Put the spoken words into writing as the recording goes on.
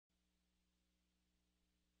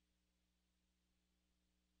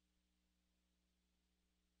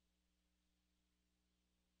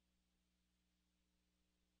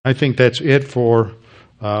I think that's it for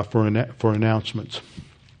announcements.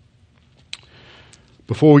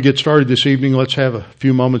 Before we get started this evening, let's have a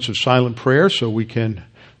few moments of silent prayer so we can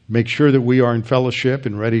make sure that we are in fellowship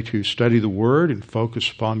and ready to study the Word and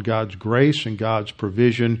focus upon God's grace and God's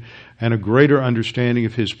provision and a greater understanding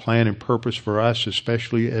of His plan and purpose for us,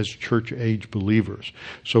 especially as church-age believers.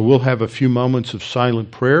 So we'll have a few moments of silent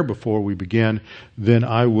prayer before we begin. Then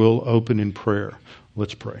I will open in prayer.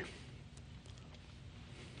 Let's pray.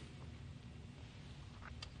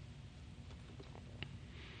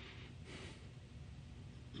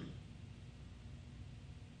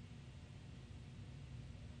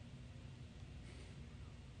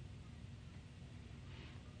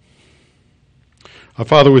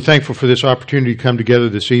 Father, we're thankful for this opportunity to come together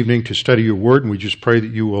this evening to study your word, and we just pray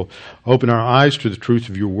that you will open our eyes to the truth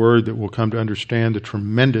of your word, that we'll come to understand the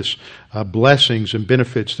tremendous blessings and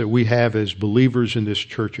benefits that we have as believers in this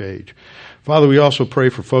church age. Father, we also pray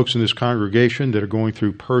for folks in this congregation that are going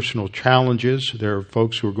through personal challenges. There are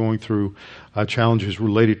folks who are going through challenges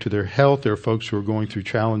related to their health. There are folks who are going through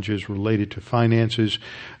challenges related to finances.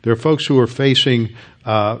 There are folks who are facing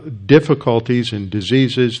difficulties and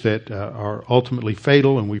diseases that are ultimately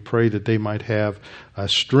fatal, and we pray that they might have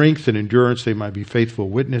strength and endurance. They might be faithful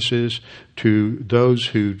witnesses to those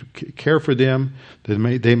who care for them.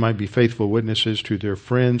 They might be faithful witnesses to their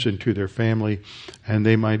friends and to their family, and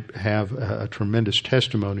they might have a tremendous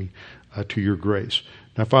testimony to your grace.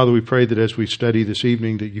 Now, Father, we pray that as we study this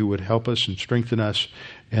evening that you would help us and strengthen us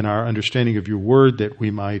in our understanding of your word, that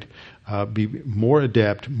we might be more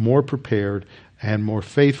adept, more prepared, and more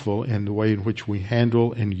faithful in the way in which we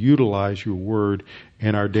handle and utilize your word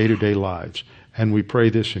in our day-to-day lives. And we pray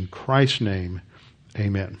this in Christ's name.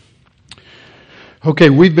 Amen. Okay,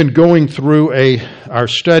 we've been going through our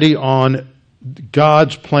study on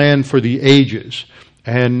God's plan for the ages.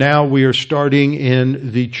 And now we are starting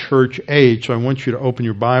in the church age. So I want you to open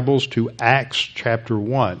your Bibles to Acts chapter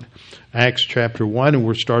 1. Acts chapter 1, and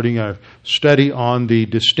we're starting a study on the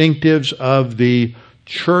distinctives of the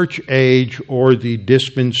church age or the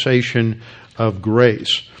dispensation of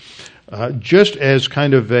grace. Just as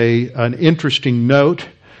kind of an interesting note,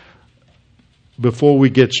 before we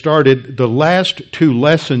get started, the last two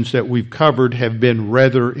lessons that we've covered have been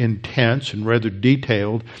rather intense and rather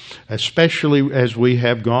detailed, especially as we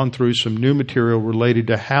have gone through some new material related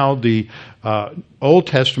to how the Old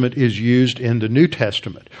Testament is used in the New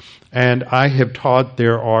Testament. And I have taught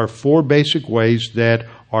there are four basic ways that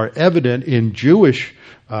are evident in Jewish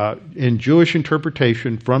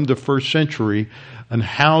interpretation from the first century and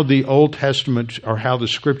how the Old Testament or how the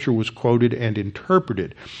Scripture was quoted and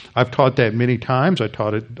interpreted. I've taught that many times. I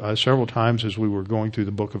taught it several times as we were going through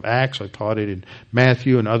the book of Acts. I taught it in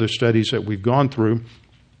Matthew and other studies that we've gone through.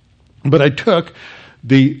 But I took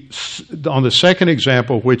on the second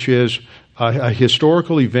example, which is a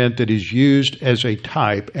historical event that is used as a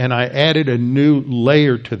type, and I added a new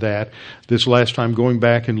layer to that this last time, going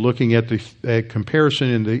back and looking at the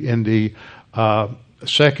comparison in the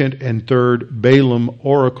second and third Balaam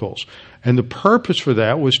oracles. And the purpose for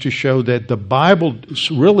that was to show that the Bible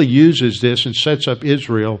really uses this and sets up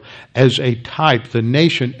Israel as a type, the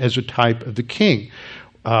nation as a type of the king,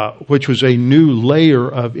 which was a new layer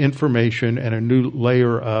of information and a new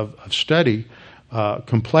layer of study,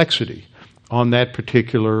 complexity on that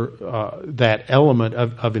particular, that element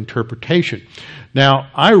of interpretation. Now,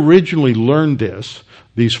 I originally learned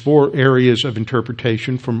these four areas of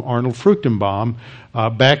interpretation from Arnold Fruchtenbaum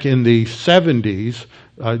back in the 70s.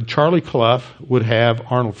 Charlie Clough would have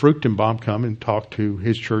Arnold Fruchtenbaum come and talk to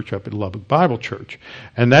his church up at Lubbock Bible Church.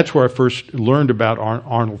 And that's where I first learned about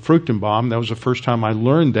Arnold Fruchtenbaum. That was the first time I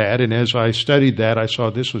learned that. And as I studied that, I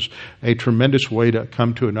saw this was a tremendous way to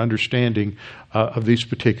come to an understanding of these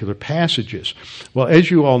particular passages. Well,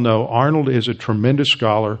 as you all know, Arnold is a tremendous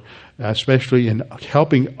scholar, especially in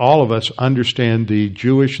helping all of us understand the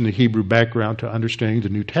Jewish and the Hebrew background to understanding the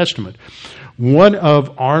New Testament. One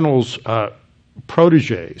of Arnold's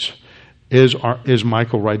proteges is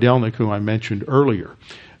Michael Rydelnik, who I mentioned earlier.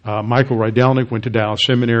 Michael Rydelnik went to Dallas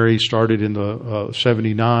Seminary, started in the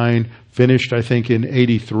 79, finished, I think, in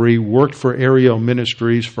 83, worked for Ariel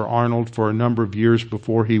Ministries for Arnold for a number of years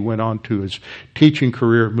before he went on to his teaching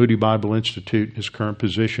career at Moody Bible Institute, his current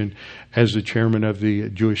position as the chairman of the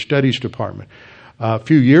Jewish Studies Department. A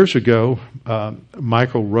few years ago,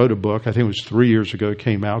 Michael wrote a book, I think it was 3 years ago, it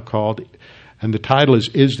came out, called And the title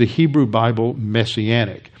is the Hebrew Bible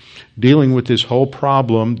Messianic? Dealing with this whole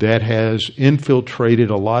problem that has infiltrated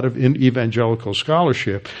a lot of evangelical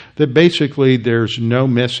scholarship, that basically there's no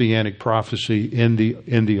messianic prophecy in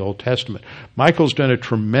the Old Testament. Michael's done a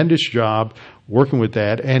tremendous job working with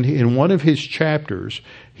that, and in one of his chapters,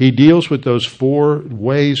 he deals with those 4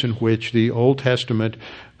 ways in which the Old Testament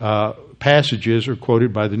passages are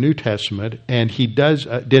quoted by the New Testament, and he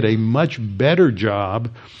did a much better job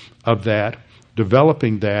of that,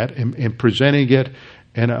 developing that, and presenting it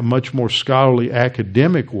in a much more scholarly,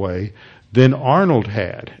 academic way than Arnold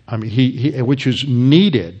had. I mean, he which is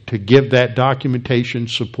needed to give that documentation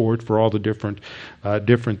support for all the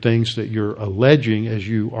different things that you're alleging as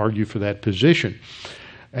you argue for that position.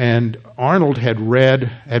 And Arnold had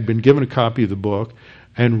been given a copy of the book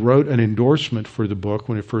and wrote an endorsement for the book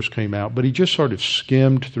when it first came out, but he just sort of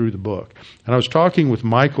skimmed through the book. And I was talking with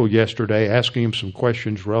Michael yesterday, asking him some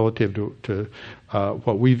questions relative to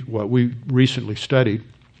what we recently studied.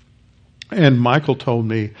 And Michael told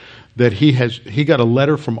me that he got a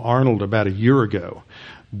letter from Arnold about a year ago.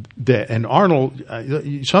 And Arnold,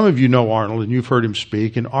 some of you know Arnold and you've heard him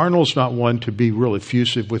speak, and Arnold's not one to be real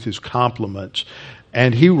effusive with his compliments.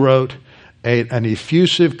 And he wrote an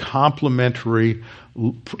effusive, complimentary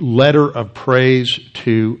letter of praise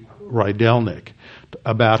to Rydelnik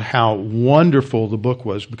about how wonderful the book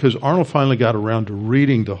was, because Arnold finally got around to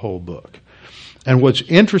reading the whole book. And what's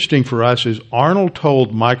interesting for us is Arnold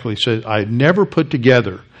told Michael, he said, I never put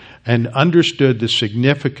together and understood the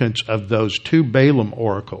significance of those 2 Balaam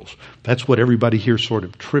oracles. That's what everybody here sort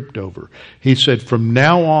of tripped over. He said, from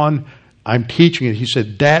now on, I'm teaching it. He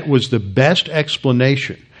said, that was the best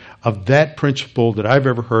explanation of that principle that I've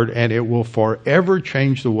ever heard, and it will forever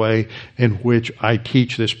change the way in which I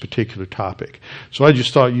teach this particular topic. So I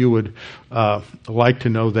just thought you would like to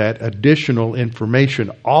know that additional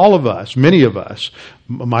information. All of us, many of us,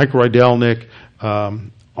 Mike Rydelnik,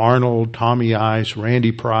 Arnold, Tommy Ice,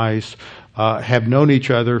 Randy Price, have known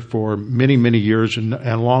each other for many, many years, and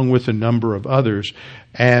along with a number of others.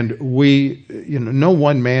 And no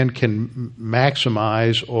one man can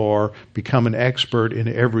maximize or become an expert in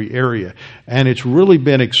every area. And it's really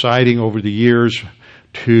been exciting over the years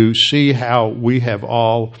to see how we have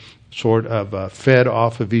all sort of fed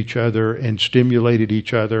off of each other and stimulated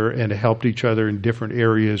each other and helped each other in different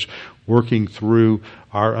areas, working through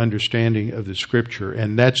our understanding of the Scripture.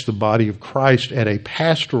 And that's the body of Christ at a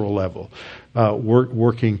pastoral level,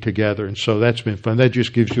 working together. And so that's been fun. That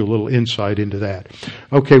just gives you a little insight into that.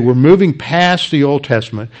 Okay, we're moving past the Old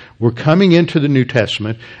Testament. We're coming into the New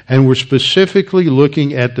Testament, and we're specifically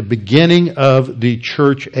looking at the beginning of the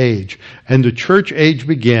church age. And the church age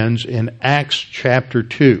begins in Acts chapter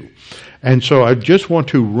 2. And so I just want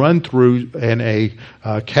to run through in a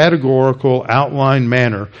categorical outline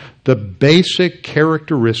manner the basic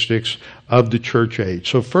characteristics of the church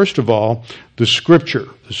age. So first of all, the scripture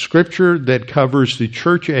that covers the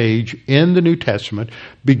church age in the New Testament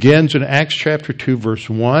begins in Acts chapter 2 verse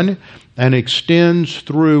 1 and extends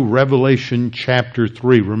through Revelation chapter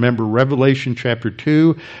 3. Remember, Revelation chapter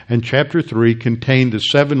 2 and chapter 3 contain the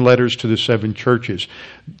 7 letters to the 7 churches.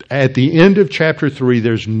 At the end of chapter 3,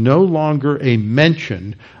 there's no longer a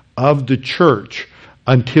mention of the church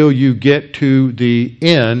until you get to the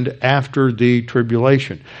end after the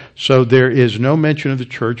tribulation. So there is no mention of the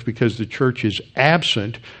church because the church is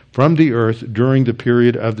absent from the earth during the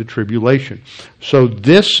period of the tribulation. So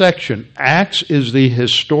this section, Acts, is the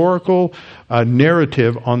historical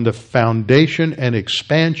narrative on the foundation and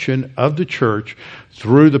expansion of the church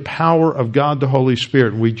through the power of God the Holy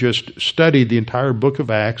Spirit. We just studied the entire book of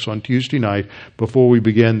Acts on Tuesday night before we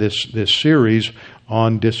began this series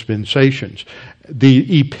on dispensations.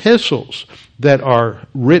 The epistles that are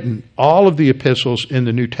written, all of the epistles in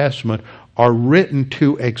the New Testament are written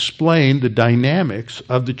to explain the dynamics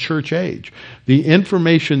of the church age. The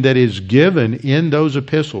information that is given in those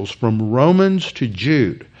epistles from Romans to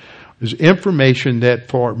Jude is information that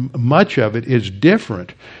for much of it is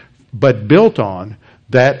different, but built on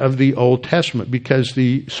that of the Old Testament, because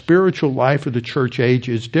the spiritual life of the church age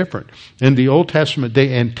is different. In the Old Testament,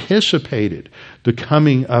 they anticipated the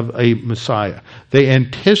coming of a Messiah. They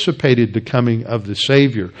anticipated the coming of the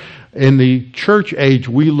Savior. In the church age,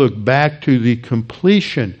 we look back to the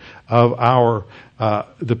completion of our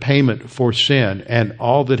the payment for sin and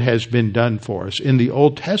all that has been done for us. In the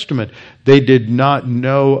Old Testament, they did not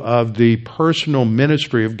know of the personal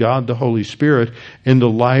ministry of God the Holy Spirit in the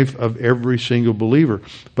life of every single believer.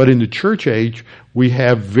 But in the church age, we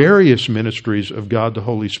have various ministries of God the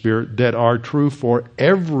Holy Spirit that are true for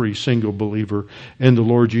every single believer in the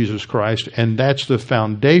Lord Jesus Christ, and that's the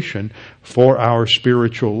foundation for our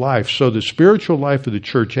spiritual life. So the spiritual life of the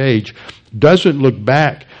church age doesn't look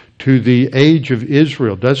back to the age of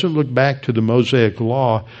Israel, doesn't look back to the Mosaic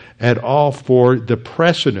Law at all for the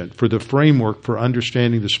precedent, for the framework for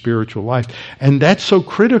understanding the spiritual life. And that's so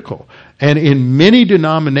critical. And in many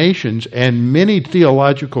denominations and many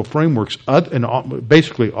theological frameworks, and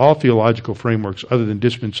basically all theological frameworks other than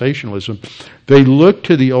dispensationalism, they look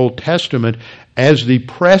to the Old Testament as the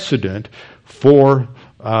precedent for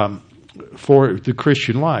the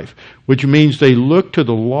Christian life, which means they look to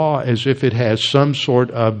the law as if it has some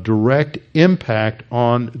sort of direct impact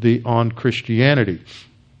on Christianity.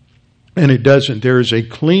 And it doesn't. There is a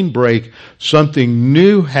clean break. Something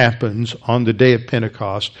new happens on the day of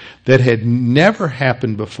Pentecost that had never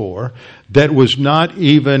happened before, that was not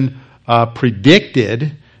even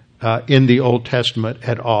predicted in the Old Testament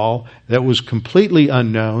at all, that was completely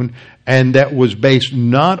unknown, and that was based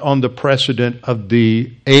not on the precedent of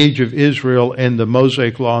the age of Israel and the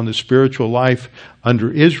Mosaic Law and the spiritual life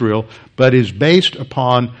under Israel, but is based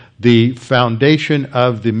upon the foundation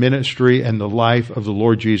of the ministry and the life of the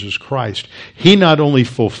Lord Jesus Christ. He not only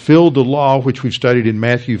fulfilled the law, which we've studied in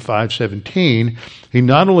Matthew 5:17, he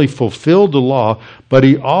not only fulfilled the law, but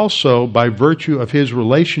he also, by virtue of his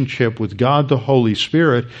relationship with God the Holy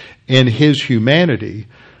Spirit and his humanity,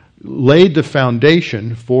 laid the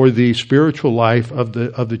foundation for the spiritual life of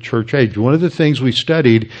the church age. One of the things we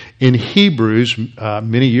studied in Hebrews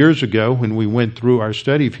many years ago when we went through our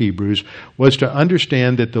study of Hebrews was to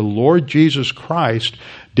understand that the Lord Jesus Christ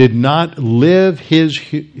did not live his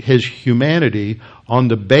humanity on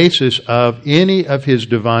the basis of any of his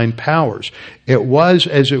divine powers. It was,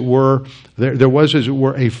 as it were, there was, as it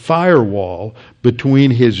were, a firewall between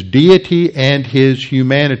his deity and his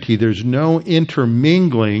humanity. There's no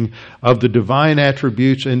intermingling of the divine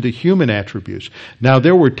attributes and the human attributes. Now,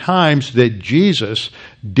 there were times that Jesus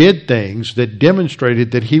did things that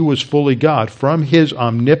demonstrated that he was fully God. From his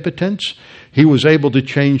omnipotence, he was able to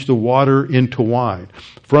change the water into wine.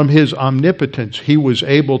 From his omnipotence, he was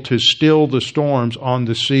able to still the storms on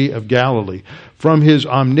the Sea of Galilee. From his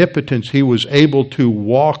omnipotence, he was able to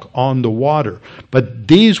walk on the water. But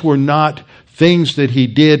these were not things that he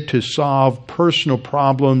did to solve personal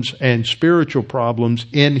problems and spiritual problems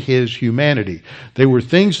in his humanity. They were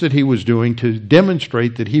things that he was doing to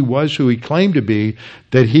demonstrate that he was who he claimed to be,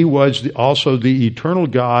 that he was also the eternal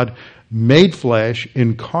God made flesh,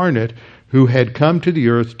 incarnate, who had come to the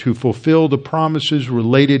earth to fulfill the promises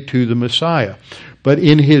related to the Messiah. But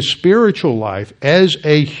in his spiritual life, as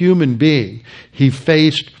a human being, he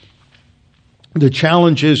faced the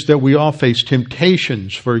challenges that we all face,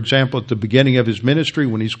 temptations. For example, at the beginning of his ministry,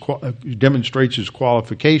 when he demonstrates his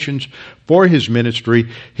qualifications for his ministry,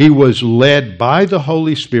 he was led by the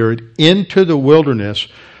Holy Spirit into the wilderness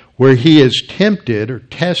where he is tempted or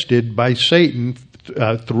tested by Satan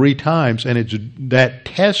 3 times. And it's that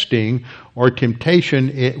testing or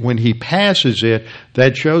temptation, when he passes it,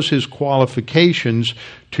 that shows his qualifications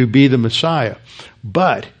to be the Messiah.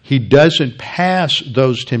 But he doesn't pass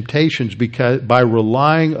those temptations by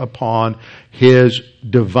relying upon his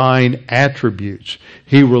divine attributes.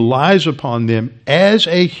 He relies upon them as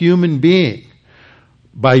a human being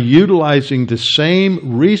by utilizing the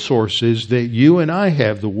same resources that you and I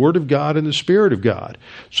have, the Word of God and the Spirit of God.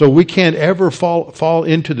 So we can't ever fall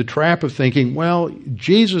into the trap of thinking, well,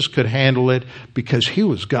 Jesus could handle it because he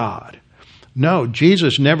was God. No,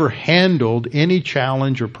 Jesus never handled any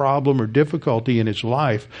challenge or problem or difficulty in his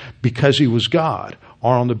life because he was God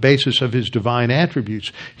or on the basis of his divine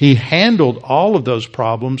attributes. He handled all of those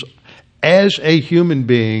problems as a human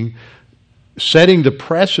being, setting the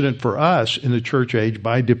precedent for us in the church age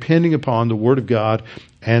by depending upon the Word of God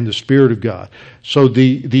and the Spirit of God. So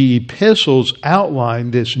the epistles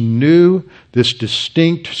outline this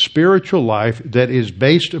distinct spiritual life that is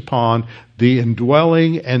based upon the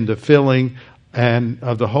indwelling and the filling and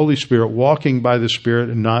of the Holy Spirit, walking by the Spirit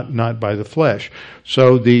and not by the flesh.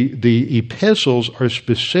 So the epistles are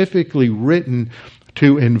specifically written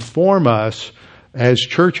to inform us as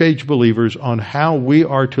church age believers on how we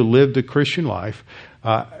are to live the Christian life,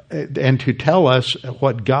 and to tell us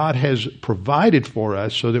what God has provided for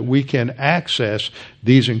us so that we can access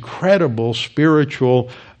these incredible spiritual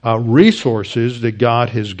resources that God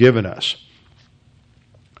has given us.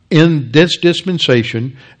 In this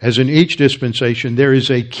dispensation, as in each dispensation, there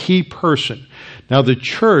is a key person. Now, the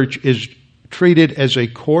church is treated as a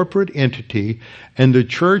corporate entity, and the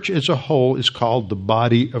church as a whole is called the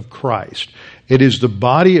body of Christ. It is the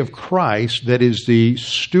body of Christ that is the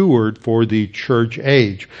steward for the church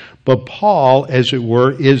age. But Paul, as it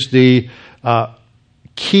were, is the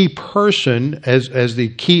key person, as the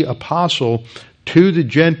key apostle to the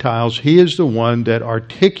Gentiles. He is the one that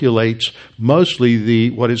articulates mostly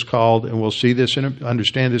what is called, and we'll see this and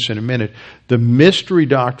understand this in a minute, the mystery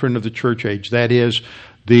doctrine of the church age. That is,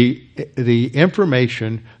 the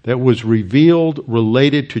information that was revealed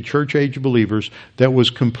related to church age believers that was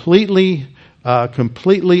completely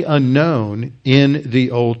unknown in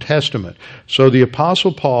the Old Testament. So the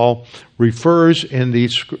Apostle Paul refers in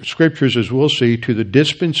these scriptures, as we'll see, to the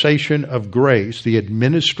dispensation of grace, the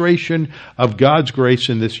administration of God's grace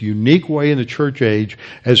in this unique way in the church age,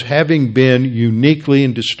 as having been uniquely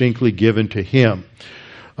and distinctly given to him.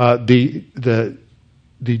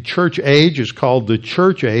 The church age is called the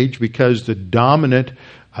church age because the dominant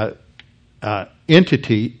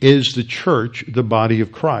entity is the church, the body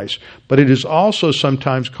of Christ. But it is also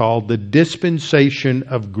sometimes called the dispensation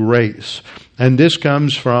of grace. And this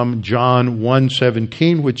comes from John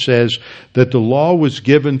 1:17, which says that the law was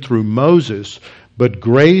given through Moses, but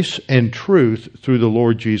grace and truth through the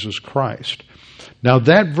Lord Jesus Christ. Now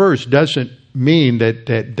that verse doesn't mean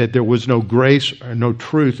that there was no grace or no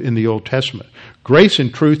truth in the Old Testament. Grace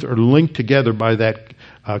and truth are linked together by that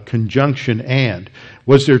conjunction and.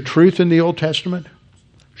 Was there truth in the Old Testament?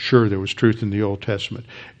 Sure, there was truth in the Old Testament.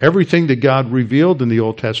 Everything that God revealed in the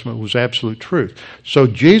Old Testament was absolute truth. So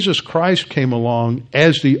Jesus Christ came along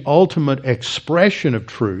as the ultimate expression of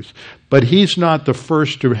truth, but he's not the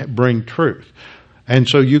first to bring truth. And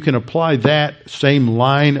so you can apply that same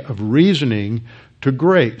line of reasoning to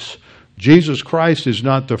grace. Jesus Christ is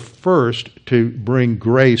not the first to bring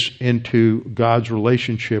grace into God's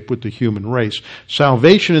relationship with the human race.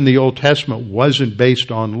 Salvation in the Old Testament wasn't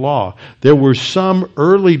based on law. There were some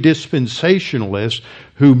early dispensationalists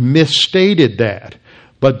who misstated that.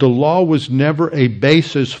 But the law was never a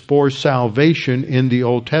basis for salvation in the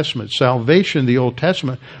Old Testament. Salvation in the Old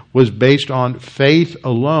Testament was based on faith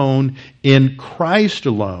alone, in Christ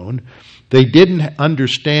alone. They didn't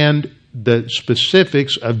understand the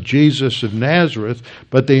specifics of Jesus of Nazareth,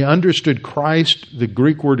 but they understood Christ. The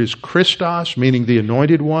Greek word is Christos, meaning the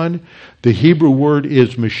anointed one. The Hebrew word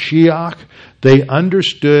is Mashiach. They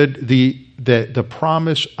understood the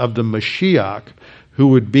promise of the Mashiach, who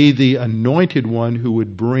would be the anointed one who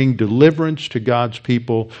would bring deliverance to God's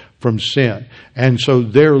people from sin. And so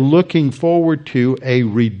they're looking forward to a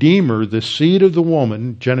Redeemer, the seed of the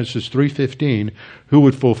woman, Genesis 3:15, who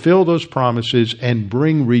would fulfill those promises and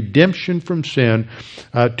bring redemption from sin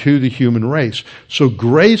to the human race. So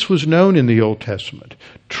grace was known in the Old Testament.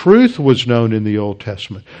 Truth was known in the Old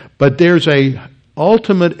Testament. But there's a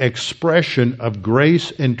ultimate expression of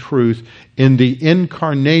grace and truth in the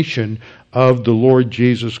incarnation of the Lord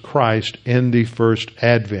Jesus Christ in the first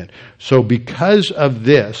advent. So because of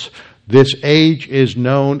this age is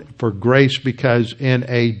known for grace because in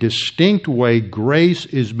a distinct way, grace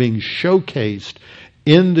is being showcased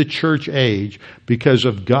in the church age because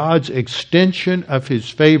of God's extension of his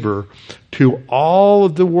favor to all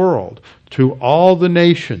of the world, to all the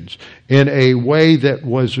nations, in a way that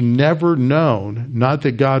was never known. Not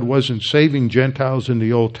that God wasn't saving Gentiles in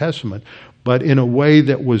the Old Testament, but in a way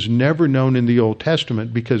that was never known in the Old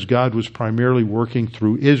Testament because God was primarily working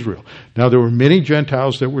through Israel. Now, there were many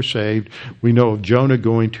Gentiles that were saved. We know of Jonah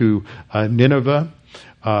going to Nineveh.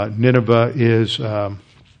 Nineveh is on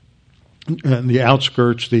the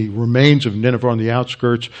outskirts, the remains of Nineveh on the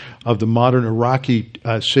outskirts of the modern Iraqi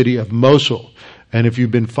city of Mosul. And if you've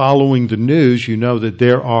been following the news, you know that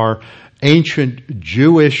there are ancient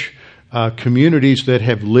Jewish communities that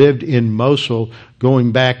have lived in Mosul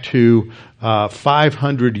going back to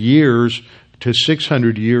 500 years to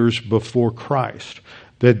 600 years before Christ.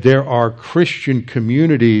 That there are Christian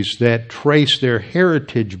communities that trace their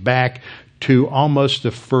heritage back to almost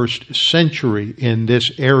the first century in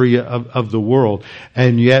this area of the world.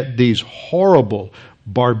 And yet these horrible,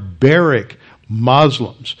 barbaric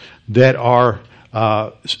Muslims that are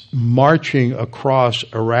marching across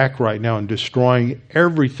Iraq right now and destroying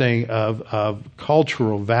everything of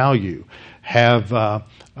cultural value have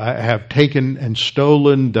taken and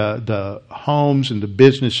stolen the homes and the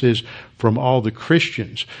businesses from all the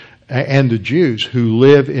Christians and the Jews who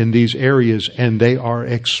live in these areas, and they are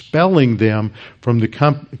expelling them from the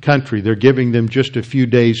country. They're giving them just a few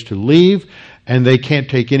days to leave, and they can't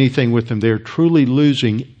take anything with them. They're truly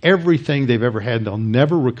losing everything they've ever had. They'll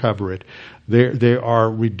never recover it. They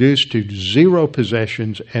are reduced to zero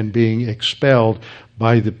possessions and being expelled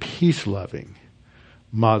by the peace-loving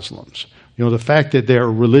Muslims. You know, the fact that they're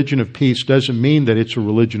a religion of peace doesn't mean that it's a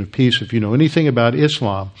religion of peace. If you know anything about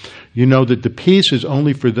Islam, you know that the peace is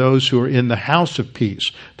only for those who are in the house of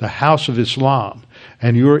peace, the house of Islam.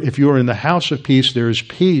 And if you're in the house of peace, there is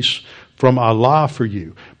peace from Allah for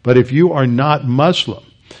you. But if you are not Muslim,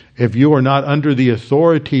 if you are not under the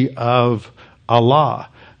authority of Allah,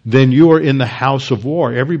 then you are in the house of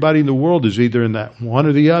war. Everybody in the world is either in that one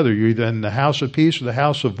or the other. You're either in the house of peace or the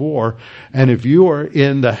house of war. And if you are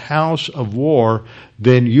in the house of war,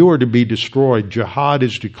 then you are to be destroyed. Jihad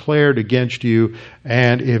is declared against you.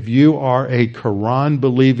 And if you are a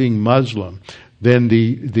Quran-believing Muslim, then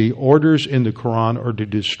the orders in the Quran are to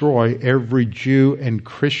destroy every Jew and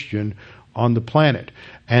Christian on the planet.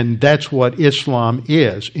 And that's what Islam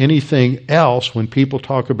is. Anything else, when people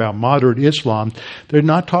talk about moderate Islam, they're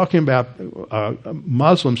not talking about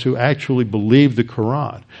Muslims who actually believe the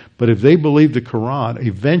Quran. But if they believe the Quran,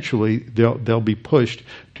 eventually they'll be pushed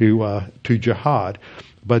to jihad.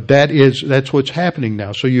 But that's what's happening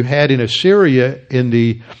now. So you had in Assyria, in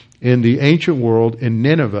the ancient world, in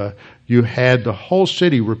Nineveh, you had the whole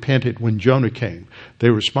city repented when Jonah came. They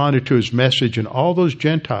responded to his message, and all those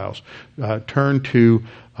Gentiles turned to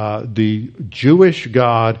the Jewish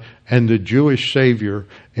God and the Jewish Savior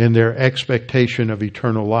in their expectation of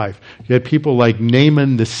eternal life. You had people like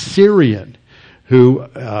Naaman the Syrian, who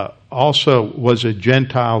also was a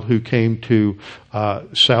Gentile who came to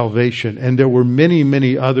salvation. And there were many,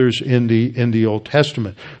 many others in the Old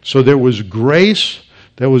Testament. So there was grace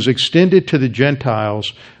that was extended to the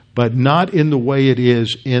Gentiles, but not in the way it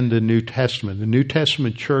is in the New Testament. The New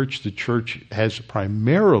Testament church, the church has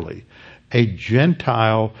primarily a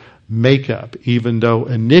Gentile makeup, even though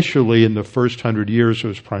initially in the first 100 years it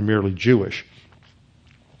was primarily Jewish.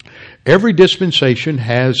 Every dispensation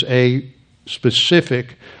has a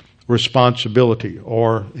specific responsibility,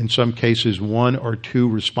 or in some cases one or two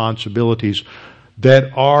responsibilities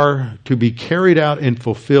that are to be carried out and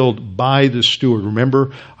fulfilled by the steward.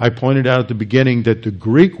 Remember, I pointed out at the beginning that the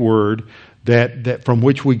Greek word that from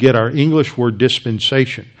which we get our English word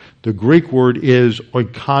dispensation, the Greek word is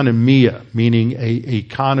oikonomia, meaning a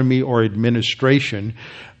economy or administration,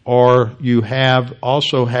 or you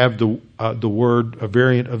also have the word, a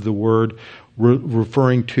variant of the word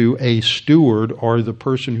referring to a steward or the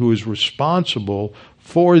person who is responsible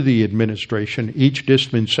for the administration. Each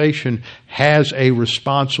dispensation has a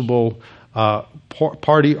responsible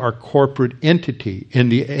party or corporate entity. In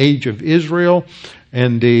the age of Israel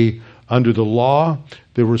and under the law,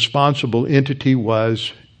 the responsible entity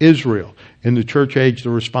was Israel. In the church age, the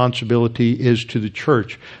responsibility is to the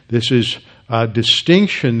church. This is a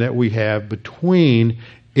distinction that we have between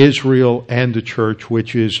Israel and the church,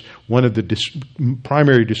 which is one of the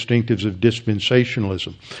primary distinctives of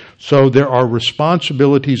dispensationalism. So there are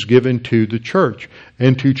responsibilities given to the church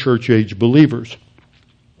and to church age believers.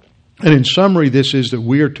 And in summary, this is that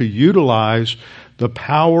we are to utilize the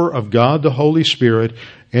power of God the Holy Spirit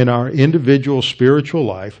in our individual spiritual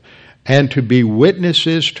life and to be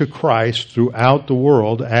witnesses to Christ throughout the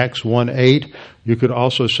world. Acts 1:8. You could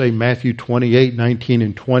also say Matthew 28:19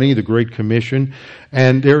 and 20, the Great Commission.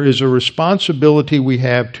 And there is a responsibility we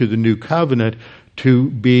have to the new covenant to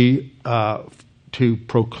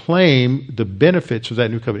proclaim the benefits of that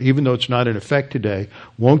new covenant, even though it's not in effect today,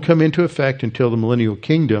 won't come into effect until the millennial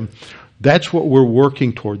kingdom. That's what we're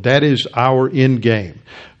working toward. That is our end game.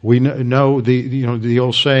 We know the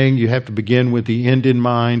old saying, you have to begin with the end in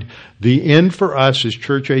mind. The end for us as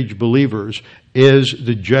church age believers is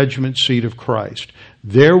the judgment seat of Christ.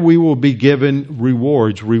 There we will be given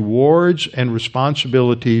rewards and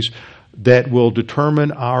responsibilities that will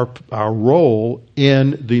determine our role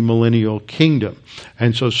in the millennial kingdom.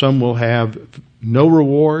 And so some will have no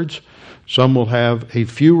rewards, some will have a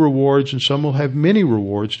few rewards, and some will have many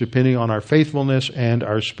rewards, depending on our faithfulness and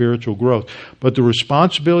our spiritual growth. But the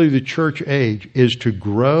responsibility of the church age is to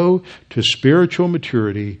grow to spiritual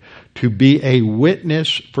maturity, to be a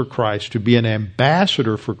witness for Christ, to be an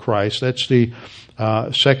ambassador for Christ. That's the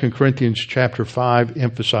 2 Corinthians chapter 5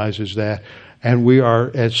 emphasizes that. And we are,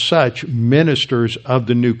 as such, ministers of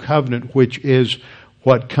the new covenant, which is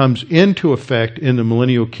what comes into effect in the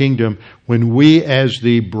millennial kingdom when we, as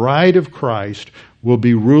the bride of Christ, will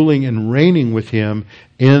be ruling and reigning with Him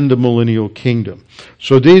in the millennial kingdom.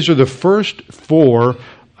 So these are the first four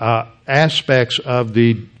aspects of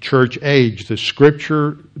the church age. The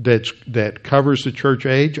scripture that covers the church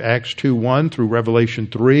age, Acts 2:1 through Revelation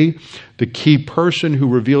 3. The key person who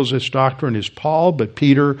reveals this doctrine is Paul, but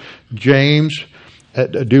Peter, James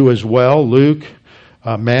do as well. Luke,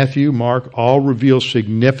 Matthew, Mark, all reveal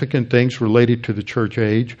significant things related to the church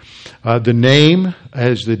age. The name,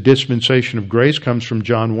 as the dispensation of grace, comes from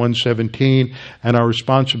John 1:17, and our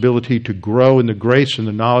responsibility to grow in the grace and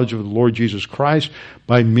the knowledge of the Lord Jesus Christ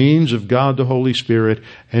by means of God the Holy Spirit,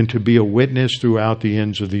 and to be a witness throughout the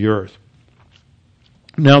ends of the earth.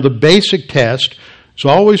 Now, the basic test is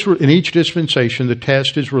always, in each dispensation, the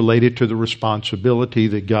test is related to the responsibility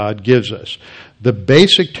that God gives us. The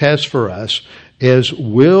basic test for us is,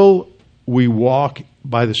 will we walk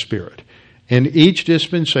by the Spirit? In each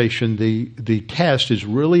dispensation, the test is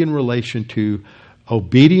really in relation to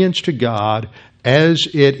obedience to God as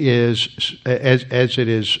it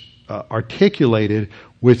is articulated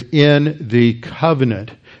within the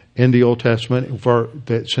covenant in the Old Testament.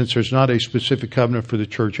 Since there's not a specific covenant for the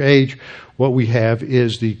church age, what we have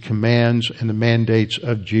is the commands and the mandates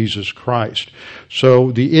of Jesus Christ.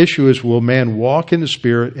 So the issue is, will man walk in the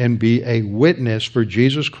Spirit and be a witness for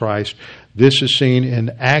Jesus Christ? This is seen in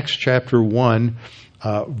Acts chapter 1,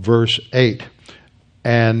 verse 8.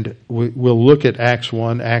 And we'll look at Acts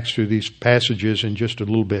 1, Acts through these passages in just a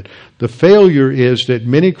little bit. The failure is that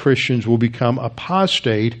many Christians will become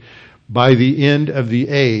apostate by the end of the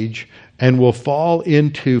age and will fall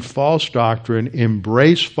into false doctrine,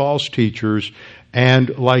 embrace false teachers,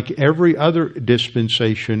 and like every other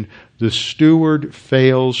dispensation, the steward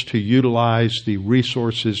fails to utilize the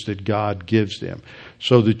resources that God gives them.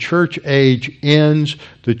 So the church age ends.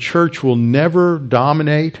 The church will never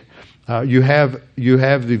dominate. You have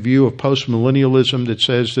the view of postmillennialism that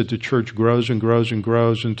says that the church grows and grows and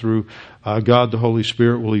grows, and through God the Holy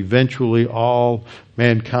Spirit will eventually all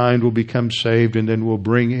mankind will become saved, and then we'll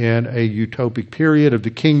bring in a utopic period of the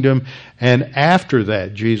kingdom, and after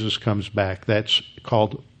that Jesus comes back. That's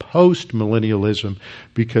called postmillennialism,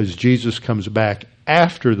 because Jesus comes back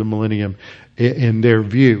after the millennium in their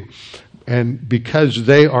view. And because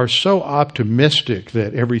they are so optimistic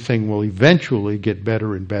that everything will eventually get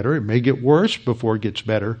better and better, it may get worse before it gets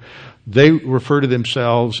better, they refer to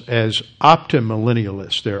themselves as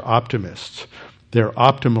optimillennialists. They're optimists. They're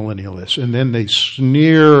optimillennialists. And then they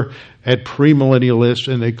sneer at premillennialists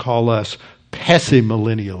and they call us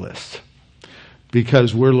pessimillennialists,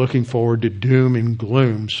 because we're looking forward to doom and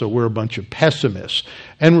gloom, so we're a bunch of pessimists.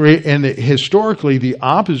 And historically, the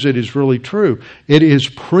opposite is really true. It is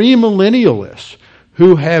premillennialists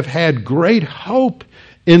who have had great hope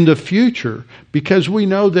in the future, because we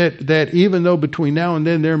know that even though between now and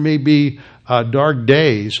then there may be dark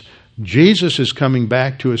days, Jesus is coming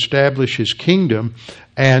back to establish his kingdom,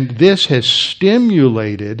 and this has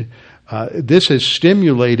stimulated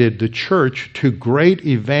the church to great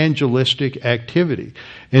evangelistic activity.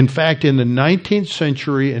 In fact, in the 19th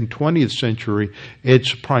century and 20th century,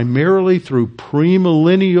 it's primarily through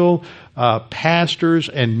premillennial pastors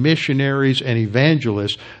and missionaries and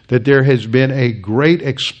evangelists that there has been a great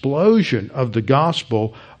explosion of the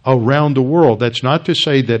gospel around the world. That's not to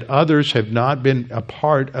say that others have not been a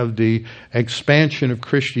part of the expansion of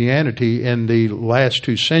Christianity in the last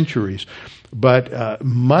 2 centuries. But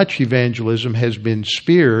much evangelism has been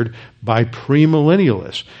speared by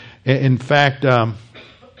premillennialists. In fact,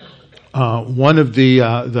 one of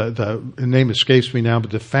the name escapes me now,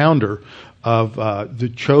 but the founder of the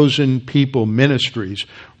Chosen People Ministries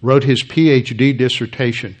wrote his PhD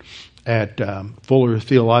dissertation at Fuller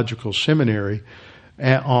Theological Seminary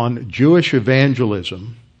on Jewish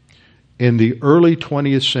evangelism in the early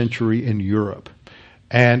 20th century in Europe.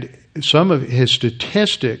 And some of his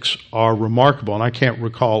statistics are remarkable, and I can't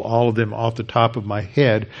recall all of them off the top of my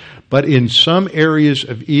head, but in some areas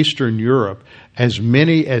of Eastern Europe, as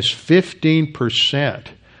many as 15%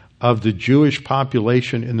 of the Jewish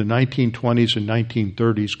population in the 1920s and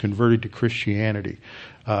 1930s converted to Christianity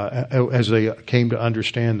as they came to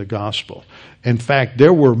understand the gospel. In fact,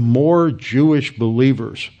 there were more Jewish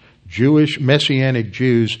believers, Jewish Messianic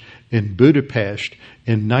Jews in Budapest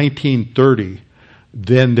in 1930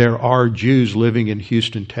 than there are Jews living in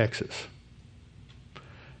Houston, Texas.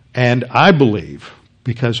 And I believe,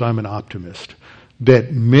 because I'm an optimist,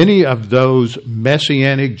 that many of those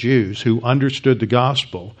Messianic Jews who understood the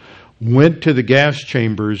gospel went to the gas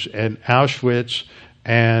chambers at Auschwitz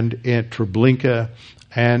and at Treblinka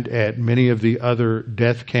and at many of the other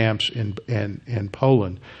death camps in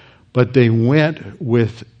Poland. But they went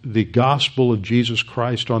with the gospel of Jesus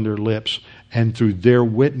Christ on their lips, and through their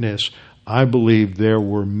witness, I believe there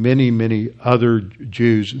were many, many other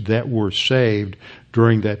Jews that were saved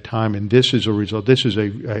during that time. And this is a result. This is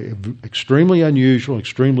a extremely unusual,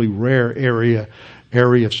 extremely rare area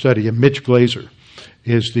of study. And Mitch Glaser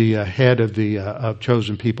is the head of the of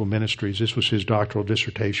Chosen People Ministries. This was his doctoral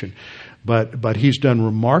dissertation, but he's done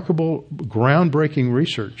remarkable, groundbreaking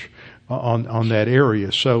research on that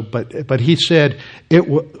area. So, but he said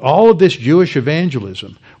all of this Jewish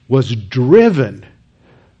evangelism was driven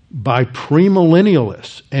by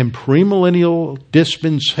premillennialists and premillennial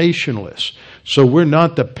dispensationalists. So we're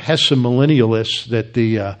not the pessimillennialists that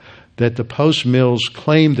the post-mills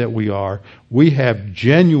claim that we are. We have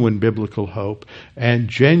genuine biblical hope and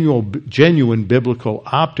genuine biblical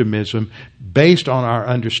optimism based on our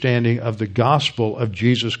understanding of the gospel of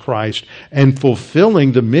Jesus Christ and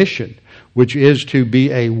fulfilling the mission, which is to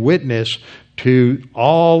be a witness to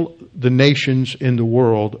all the nations in the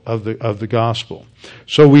world of the gospel.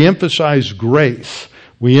 So we emphasize grace.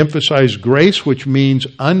 We emphasize grace, which means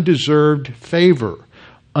undeserved favor,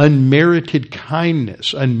 unmerited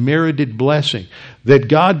kindness, unmerited blessing. That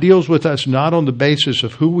God deals with us not on the basis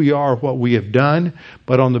of who we are, what we have done,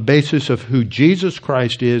 but on the basis of who Jesus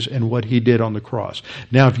Christ is and what He did on the cross.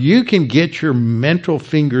 Now, if you can get your mental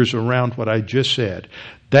fingers around what I just said,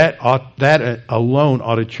 that alone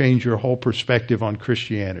ought to change your whole perspective on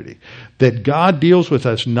Christianity. That God deals with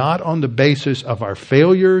us not on the basis of our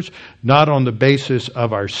failures, not on the basis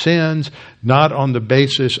of our sins, not on the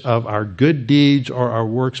basis of our good deeds or our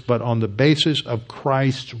works, but on the basis of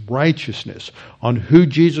Christ's righteousness, on who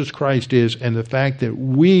Jesus Christ is and the fact that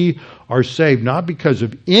we are saved not because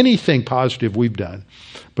of anything positive we've done,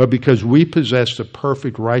 but because we possess the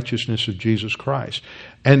perfect righteousness of Jesus Christ.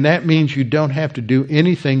 And that means you don't have to do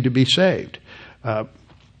anything to be saved.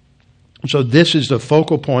 So this is the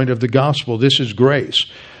focal point of the gospel. This is grace.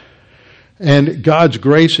 And God's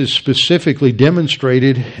grace is specifically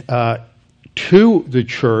demonstrated to the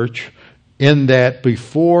church in that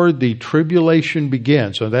before the tribulation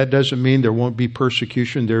begins. So that doesn't mean there won't be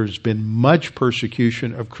persecution. There's been much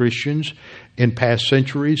persecution of Christians in past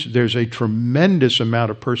centuries. There's a tremendous amount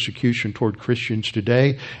of persecution toward Christians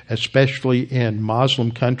today, especially in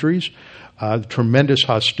Muslim countries. Tremendous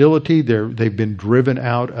hostility. They've been driven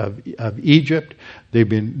out of Egypt.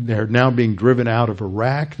 They're now being driven out of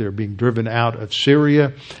Iraq. They're being driven out of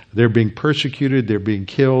Syria. They're being persecuted. They're being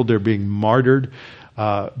killed. They're being martyred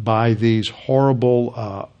by these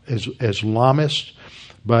horrible Islamists.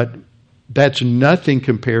 But that's nothing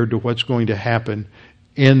compared to what's going to happen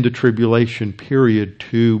in the tribulation period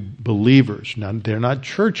to believers. Now, they're not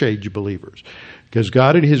church-age believers, because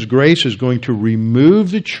God in His grace is going to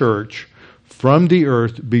remove the church from the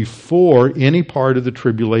earth before any part of the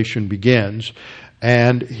tribulation begins,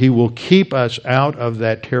 and He will keep us out of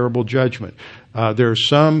that terrible judgment. There are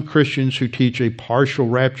some Christians who teach a partial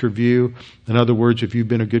rapture view. In other words, if you've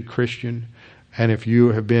been a good Christian and if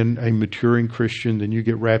you have been a maturing Christian, then you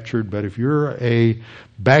get raptured. But if you're a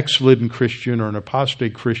backslidden Christian or an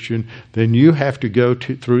apostate Christian, then you have to go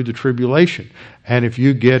through the tribulation. And if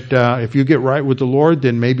you get right with the Lord,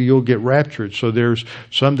 then maybe you'll get raptured. So there's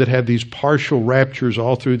some that have these partial raptures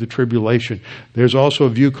all through the tribulation. There's also a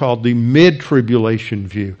view called the mid-tribulation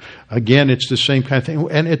view. Again, it's the same kind of thing.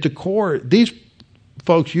 And at the core, these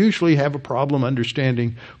folks usually have a problem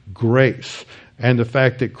understanding grace and the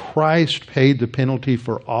fact that Christ paid the penalty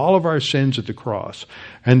for all of our sins at the cross.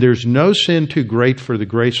 And there's no sin too great for the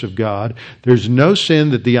grace of God. There's no sin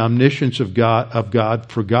that the omniscience of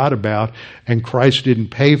God forgot about and Christ didn't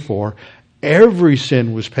pay for. Every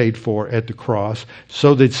sin was paid for at the cross,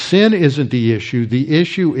 so that sin isn't the issue. The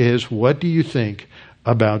issue is, what do you think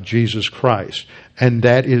about Jesus Christ? And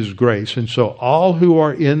that is grace. And so all who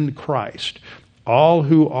are in Christ, all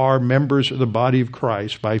who are members of the body of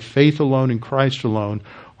Christ, by faith alone in Christ alone,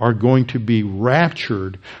 are going to be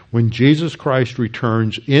raptured when Jesus Christ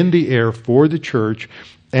returns in the air for the church.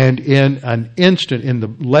 And in an instant, in the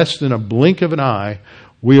less than a blink of an eye,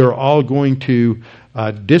 we are all going to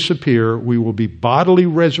disappear. We will be bodily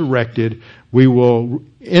resurrected. We will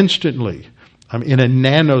instantly, in a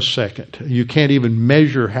nanosecond, you can't even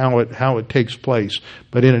measure how it takes place,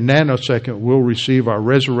 but in a nanosecond we'll receive our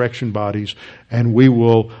resurrection bodies, and we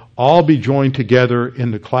will all be joined together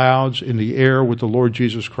in the clouds, in the air with the Lord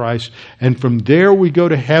Jesus Christ. And from there we go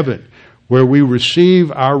to heaven, where we receive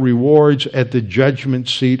our rewards at the judgment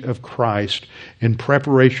seat of Christ in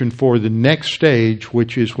preparation for the next stage,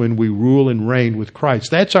 which is when we rule and reign with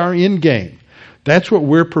Christ. That's our end game. That's what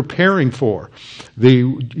we're preparing for.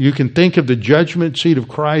 You can think of the judgment seat of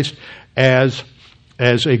Christ as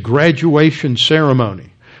a graduation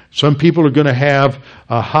ceremony. Some people are going to have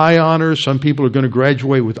high honors. Some people are going to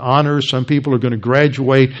graduate with honors. Some people are going to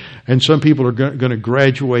graduate, and some people are going to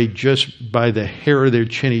graduate just by the hair of their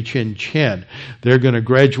chinny chin. They're going to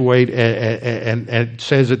graduate, and it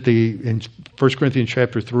says in 1 Corinthians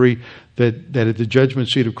chapter 3 that at the judgment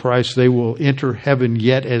seat of Christ they will enter heaven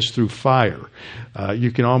yet as through fire.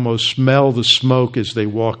 You can almost smell the smoke as they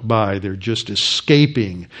walk by. They're just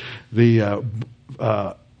escaping the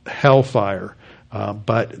hellfire.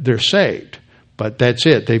 But they're saved. But that's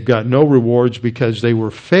it. They've got no rewards because they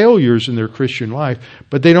were failures in their Christian life.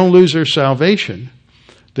 But they don't lose their salvation.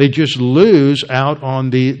 They just lose out on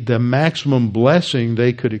the maximum blessing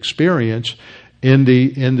they could experience in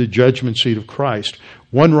the judgment seat of Christ.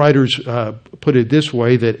 One writer put it this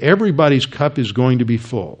way, that everybody's cup is going to be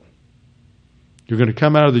full. You're going to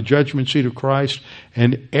come out of the judgment seat of Christ,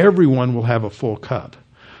 and everyone will have a full cup.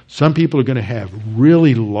 Some people are going to have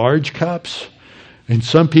really large cups, and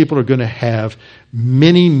some people are going to have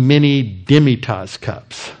many, many demi-tasse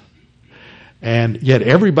cups. And yet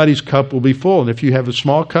everybody's cup will be full. And if you have a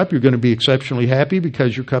small cup, you're going to be exceptionally happy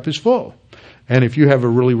because your cup is full. And if you have a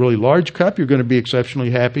really, really large cup, you're going to be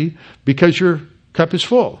exceptionally happy because your cup is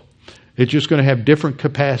full. It's just going to have different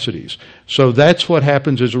capacities. So that's what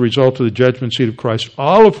happens as a result of the judgment seat of Christ,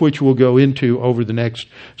 all of which we'll go into over the next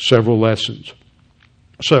several lessons.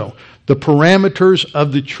 So, the parameters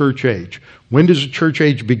of the church age. When does the church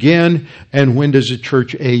age begin and when does the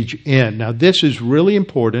church age end? Now, this is really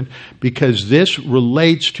important because this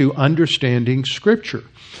relates to understanding Scripture.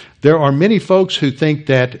 There are many folks who think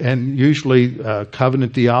that, and usually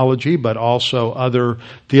covenant theology, but also other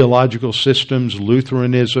theological systems,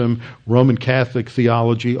 Lutheranism, Roman Catholic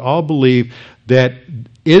theology, all believe that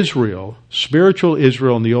Israel, spiritual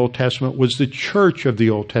Israel in the Old Testament, was the church of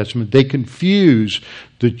the Old Testament. They confuse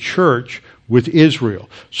the church with Israel.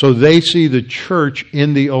 So they see the church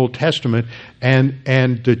in the Old Testament, and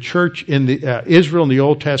the church in the Israel in the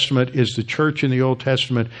Old Testament is the church in the Old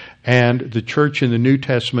Testament, and the church in the New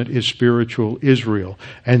Testament is spiritual Israel.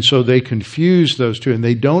 And so they confuse those two, and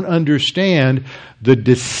they don't understand the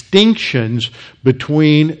distinctions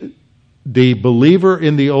between the believer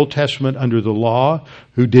in the Old Testament under the law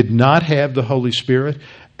who did not have the Holy Spirit,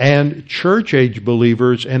 and church age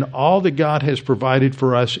believers, and all that God has provided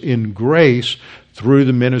for us in grace through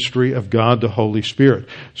the ministry of God the Holy Spirit.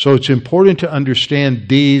 So it's important to understand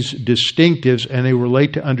these distinctives, and they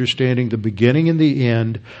relate to understanding the beginning and the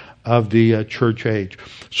end of the church age.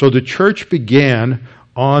 So the church began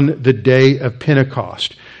on the day of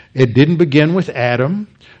Pentecost. It didn't begin with Adam.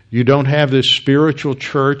 You don't have this spiritual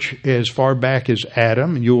church as far back as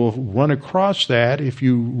Adam. You will run across that. If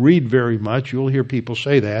you read very much, you'll hear people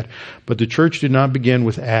say that. But the church did not begin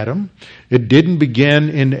with Adam. It didn't begin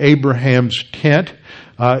in Abraham's tent.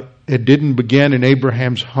 It didn't begin in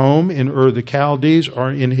Abraham's home in Ur of the Chaldees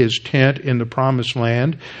or in his tent in the Promised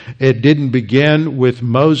Land. It didn't begin with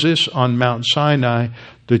Moses on Mount Sinai.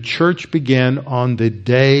 The church began on the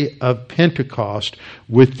day of Pentecost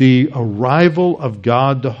with the arrival of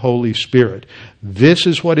God the Holy Spirit. This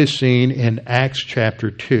is what is seen in Acts chapter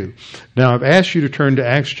 2. Now, I've asked you to turn to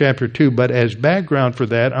Acts chapter 2, but as background for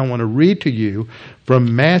that, I want to read to you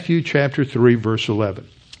from Matthew chapter 3, verse 11.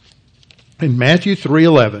 In Matthew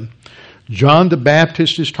 3:11, John the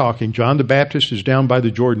Baptist is talking. John the Baptist is down by the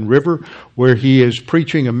Jordan River where he is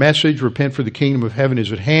preaching a message, repent for the kingdom of heaven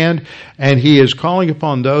is at hand, and he is calling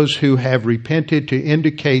upon those who have repented to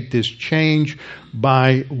indicate this change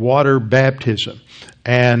by water baptism.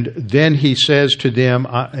 And then he says to them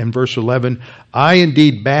in verse 11, I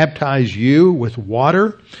indeed baptize you with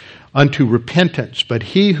water unto repentance, but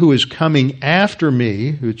he who is coming after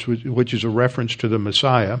me, which is a reference to the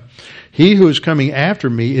Messiah, he who is coming after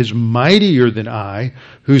me is mightier than I,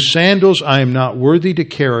 whose sandals I am not worthy to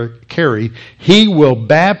carry. He will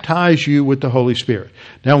baptize you with the Holy Spirit.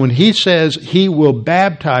 Now, when he says he will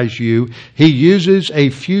baptize you, he uses a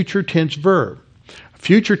future tense verb.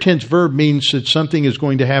 Future tense verb means that something is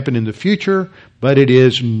going to happen in the future, but it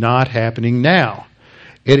is not happening now.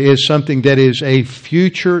 It is something that is a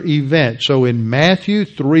future event. So in Matthew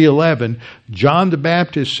 3:11, John the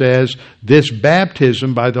Baptist says this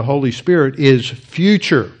baptism by the Holy Spirit is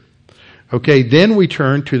future. Okay, then we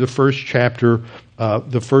turn to the first chapter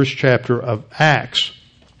of Acts.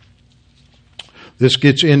 This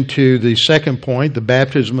gets into the second point. The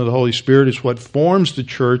baptism of the Holy Spirit is what forms the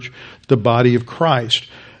church, the body of Christ.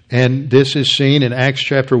 And this is seen in Acts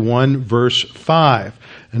chapter 1, verse 5.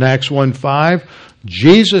 In Acts 1:5,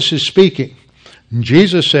 Jesus is speaking.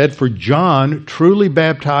 Jesus said, for John truly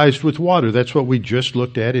baptized with water. That's what we just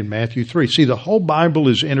looked at in Matthew 3. See, the whole Bible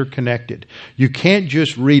is interconnected. You can't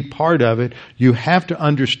just read part of it. You have to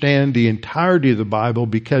understand the entirety of the Bible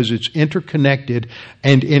because it's interconnected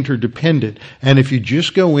and interdependent. And if you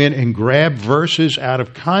just go in and grab verses out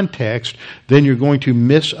of context, then you're going to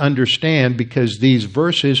misunderstand because these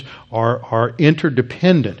verses are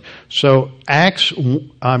interdependent. So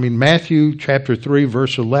Matthew chapter 3,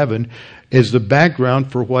 verse 11 is the background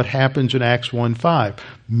for what happens in Acts 1:5.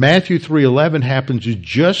 Matthew 3:11 happens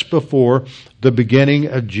just before the beginning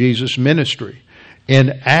of Jesus' ministry.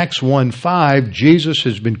 In Acts 1:5, Jesus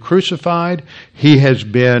has been crucified, he has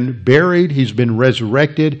been buried, he's been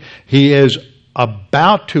resurrected, he is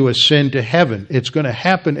about to ascend to heaven. It's going to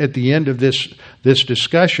happen at the end of this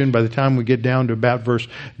discussion. By the time we get down to about verse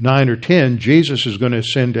 9 or 10, Jesus is going to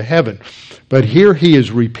ascend to heaven. But here he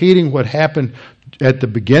is repeating what happened at the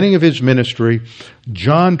beginning of his ministry.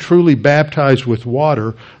 John truly baptized with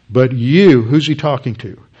water, but you, who's he talking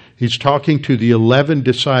to? He's talking to the 11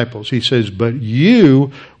 disciples. He says, but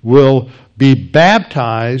you will be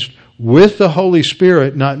baptized with the Holy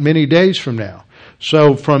Spirit not many days from now.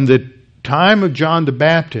 So from the time of John the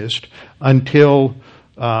Baptist until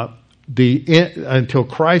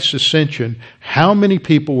Christ's ascension, how many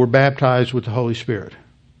people were baptized with the Holy Spirit?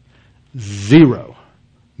 0.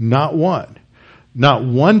 Not one. Not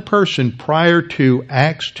one person prior to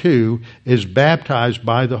Acts 2 is baptized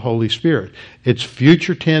by the Holy Spirit. It's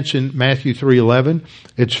future tense in Matthew 3:11.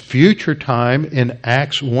 It's future time in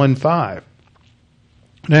Acts 1:5.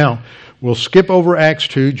 Now, we'll skip over Acts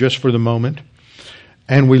 2 just for the moment,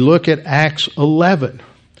 and we look at Acts 11.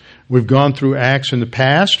 We've gone through Acts in the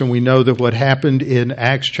past, and we know that what happened in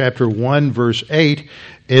Acts chapter 1, verse 8,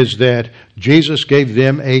 is that Jesus gave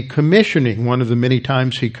them a commissioning. One of the many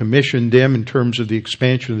times he commissioned them in terms of the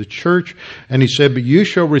expansion of the church. And he said, but you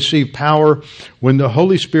shall receive power when the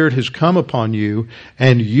Holy Spirit has come upon you,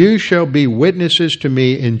 and you shall be witnesses to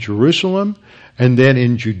me in Jerusalem, and then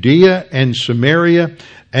in Judea and Samaria,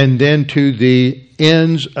 and then to the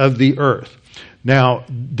ends of the earth. Now,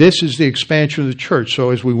 this is the expansion of the church. So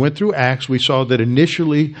as we went through Acts, we saw that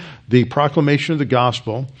initially the proclamation of the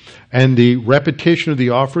gospel and the repetition of the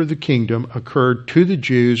offer of the kingdom occurred to the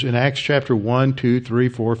Jews in Acts chapter 1, 2, 3,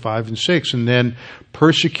 4, 5, and 6. And then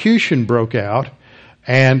persecution broke out,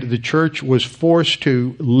 and the church was forced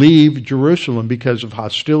to leave Jerusalem because of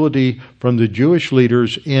hostility from the Jewish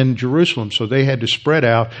leaders in Jerusalem. So they had to spread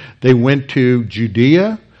out. They went to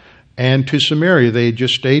Judea and to Samaria. They had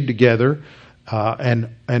just stayed together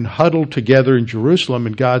and huddled together in Jerusalem,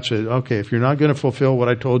 and God said, okay, if you're not going to fulfill what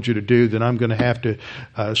I told you to do, then I'm going to have to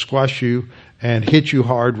squash you and hit you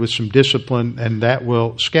hard with some discipline, and that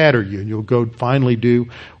will scatter you, and you'll go finally do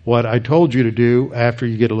what I told you to do after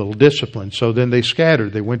you get a little discipline. So then they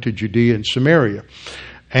scattered. They went to Judea and Samaria,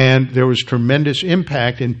 and there was tremendous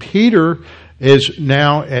impact. And Peter is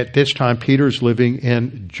now, at this time, Peter's living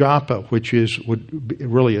in Joppa, which is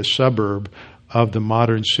really a suburb of the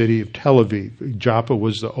modern city of Tel Aviv. Joppa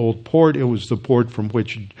was the old port. It was the port from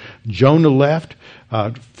which Jonah left,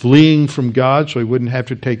 fleeing from God so he wouldn't have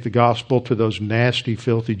to take the gospel to those nasty,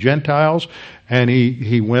 filthy Gentiles. And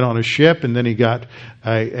he went on a ship, and then he got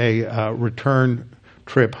a return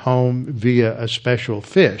trip home via a special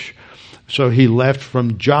fish. So he left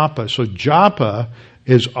from Joppa. So Joppa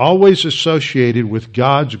is always associated with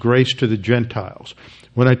God's grace to the Gentiles.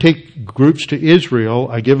 When I take groups to Israel,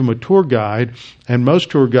 I give them a tour guide, and most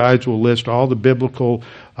tour guides will list all the biblical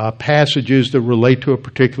passages that relate to a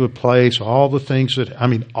particular place, all the things that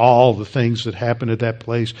happen at that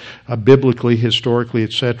place, biblically, historically,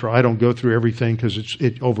 etc. I don't go through everything because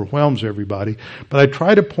it overwhelms everybody, but I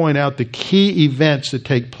try to point out the key events that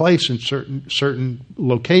take place in certain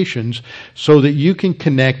locations so that you can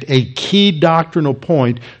connect a key doctrinal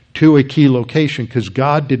point to a key location, because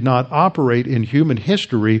God did not operate in human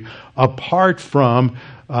history apart from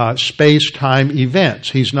space-time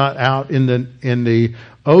events. He's not out in the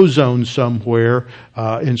ozone somewhere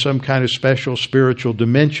in some kind of special spiritual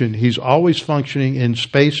dimension. He's always functioning in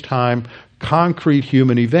space-time, concrete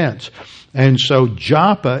human events. And so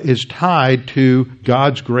Joppa is tied to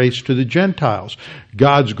God's grace to the Gentiles.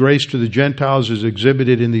 God's grace to the Gentiles is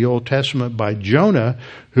exhibited in the Old Testament by Jonah,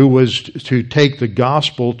 who was to take the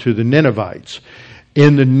gospel to the Ninevites.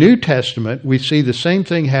 In the New Testament, we see the same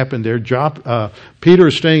thing happen there. Peter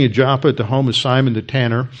is staying at Joppa at the home of Simon the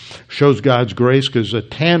tanner. Shows God's grace because a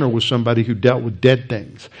tanner was somebody who dealt with dead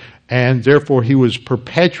things. And therefore he was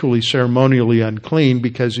perpetually ceremonially unclean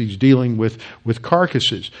because he's dealing with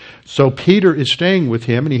carcasses. So Peter is staying with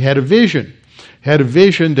him, and he had a vision. had a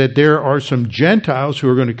vision that there are some Gentiles who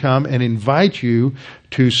are going to come and invite you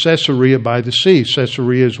to Caesarea by the sea.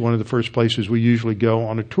 Caesarea is one of the first places we usually go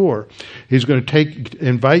on a tour. He's going to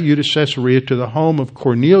invite you to Caesarea, to the home of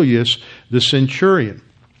Cornelius the centurion.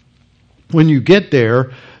 When you get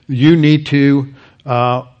there, you need to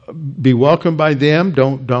be welcomed by them.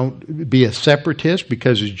 Don't be a separatist,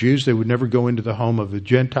 because as Jews they would never go into the home of a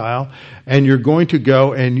Gentile. And you're going to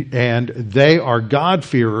go and they are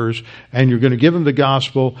God-fearers, and you're going to give them the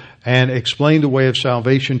gospel and explain the way of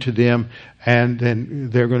salvation to them, and then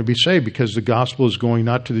they're going to be saved, because the gospel is going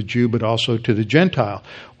not to the Jew but also to the Gentile.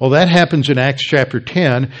 Well, that happens in Acts chapter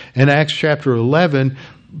 10. In Acts chapter 11,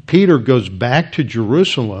 Peter goes back to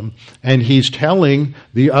Jerusalem, and he's telling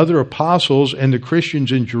the other apostles and the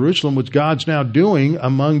Christians in Jerusalem what God's now doing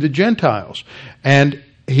among the Gentiles. And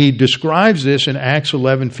he describes this in Acts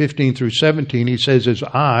 11:15 through 17. He says, as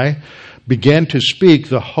I began to speak,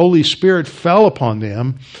 the Holy Spirit fell upon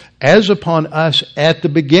them as upon us at the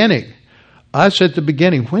beginning. Us at the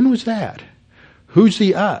beginning. When was that? Who's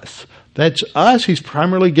the us? That's us. He's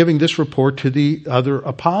primarily giving this report to the other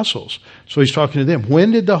apostles. So he's talking to them.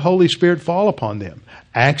 When did the Holy Spirit fall upon them?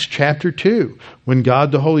 Acts chapter 2. When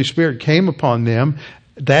God the Holy Spirit came upon them,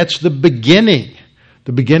 that's the beginning.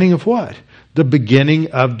 The beginning of what? The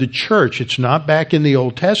beginning of the church. It's not back in the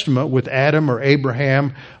Old Testament with Adam or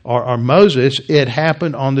Abraham or Moses. It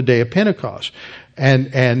happened on the day of Pentecost.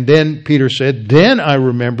 And then Peter said, then I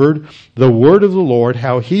remembered the word of the Lord,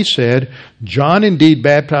 how he said, John indeed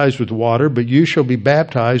baptized with water, but you shall be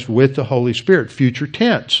baptized with the Holy Spirit. Future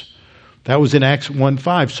tense. That was in Acts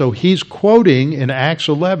 1:5. So he's quoting in Acts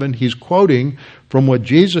 11, he's quoting from what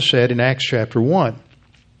Jesus said in Acts chapter 1.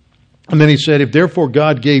 And then he said, if therefore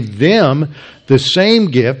God gave them the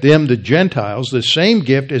same gift, them the Gentiles, the same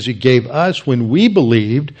gift as he gave us when we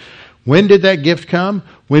believed, when did that gift come?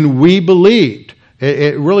 When we believed.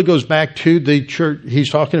 It really goes back to the church.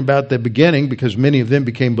 He's talking about the beginning, because many of them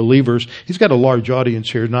became believers. He's got a large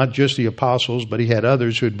audience here, not just the apostles, but he had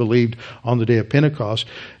others who had believed on the day of Pentecost.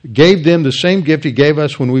 Gave them the same gift he gave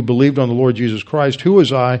us when we believed on the Lord Jesus Christ. Who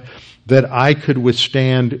was I that I could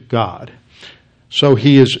withstand God? So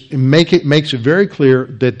he makes it very clear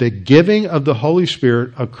that the giving of the Holy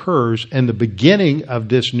Spirit occurs, and the beginning of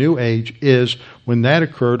this new age is when that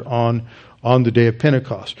occurred on the day of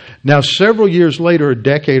Pentecost. Now, several years later, a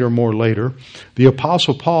decade or more later, the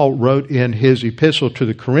Apostle Paul wrote in his epistle to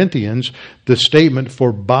the Corinthians the statement,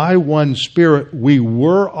 for by one Spirit we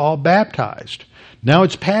were all baptized. Now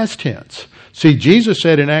it's past tense. See, Jesus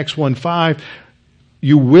said in Acts 1:5,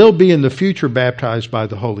 you will be in the future baptized by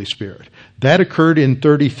the Holy Spirit. That occurred in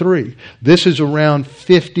 33. This is around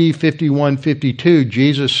 50, 51, 52.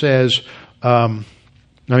 Jesus says,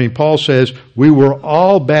 Paul says, we were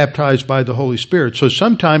all baptized by the Holy Spirit. So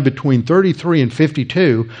sometime between 33 and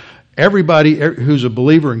 52, everybody who's a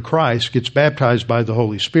believer in Christ gets baptized by the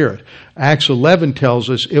Holy Spirit. Acts 11 tells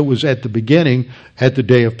us it was at the beginning, at the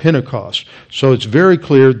day of Pentecost. So it's very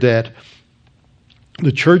clear that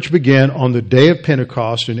the church began on the day of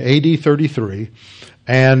Pentecost in AD 33,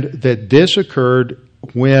 and that this occurred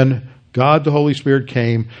when God the Holy Spirit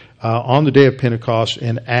came on the day of Pentecost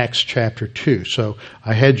in Acts chapter 2. So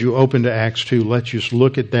I had you open to Acts 2. Let's just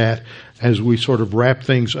look at that as we sort of wrap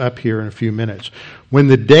things up here in a few minutes. When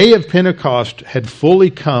the day of Pentecost had fully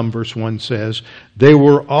come, verse 1 says, they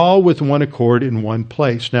were all with one accord in one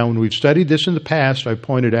place. Now, when we've studied this in the past, I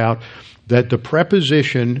pointed out that the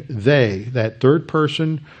preposition they, that third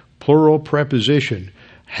person plural preposition,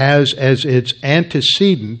 has as its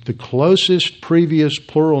antecedent, the closest previous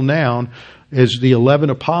plural noun, is the 11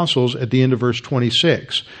 apostles at the end of verse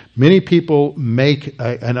 26. Many people make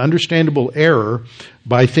an understandable error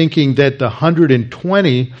by thinking that the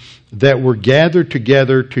 120 that were gathered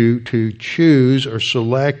together to choose or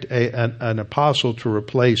select an apostle to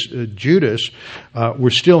replace Judas were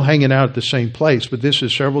still hanging out at the same place. But this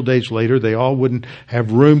is several days later. They all wouldn't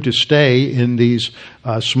have room to stay in these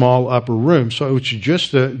small upper rooms. So it's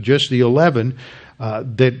just the 11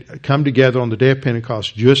 that come together on the day of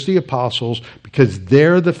Pentecost, just the apostles, because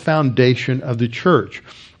they're the foundation of the church.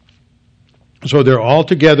 So they're all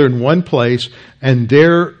together in one place, and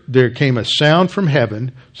there came a sound from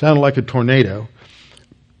heaven, sounded like a tornado,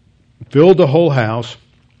 filled the whole house,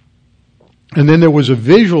 and then there was a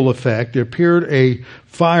visual effect. There appeared a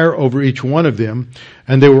fire over each one of them,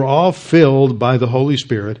 and they were all filled by the Holy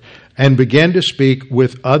Spirit and began to speak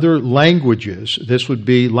with other languages. This would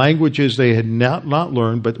be languages they had not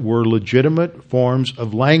learned, but were legitimate forms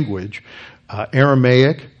of language: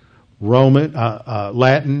 Aramaic, Roman,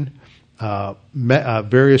 Latin,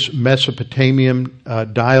 various Mesopotamian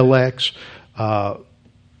dialects,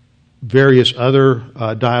 various other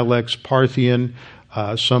dialects, Parthian,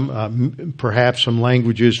 perhaps some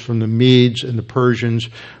languages from the Medes and the Persians,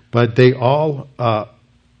 but they all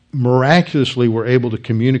miraculously were able to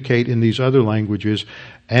communicate in these other languages,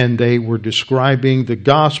 and they were describing the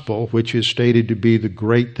gospel, which is stated to be the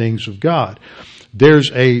great things of God.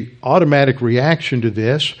 There's a automatic reaction to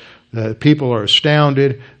this. People are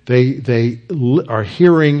astounded. They are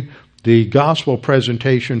hearing the gospel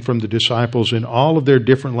presentation from the disciples in all of their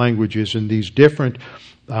different languages, and these different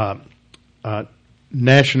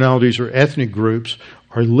nationalities or ethnic groups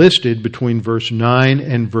are listed between verse 9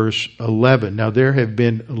 and verse 11. Now, there have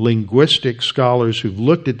been linguistic scholars who've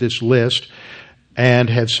looked at this list and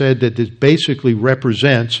have said that this basically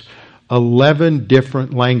represents 11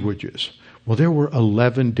 different languages. Well, there were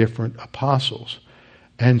 11 different apostles.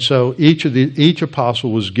 And so each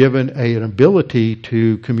apostle was given an ability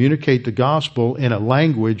to communicate the gospel in a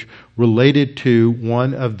language related to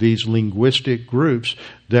one of these linguistic groups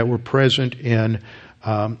that were present in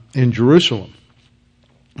Jerusalem.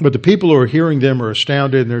 But the people who are hearing them are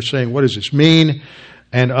astounded, and they're saying, "What does this mean?"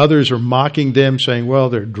 And others are mocking them, saying, "Well,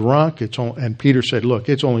 they're drunk." And Peter said, "Look,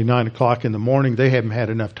 it's only 9 o'clock in the morning. They haven't had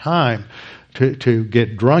enough time to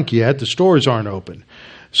get drunk yet. The stores aren't open."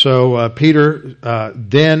 So Peter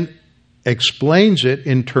then explains it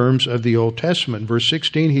in terms of the Old Testament. Verse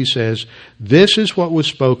 16, he says, "This is what was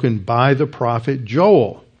spoken by the prophet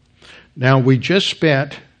Joel." Now, we just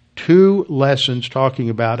spent 2 lessons talking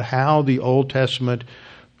about how the Old Testament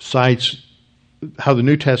how the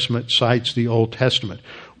New Testament cites the Old Testament.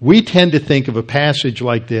 We tend to think of a passage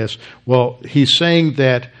like this, well, he's saying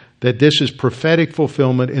that this is prophetic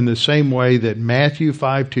fulfillment in the same way that Matthew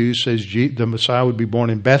 5:2 says the Messiah would be born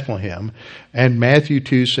in Bethlehem, and Matthew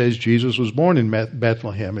 2 says Jesus was born in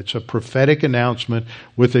Bethlehem. It's a prophetic announcement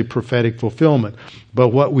with a prophetic fulfillment. But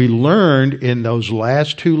what we learned in those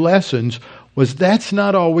last 2 lessons was that's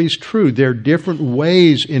not always true. There are different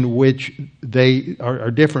ways in which they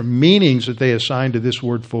are different meanings that they assign to this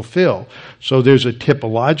word fulfill. So there's a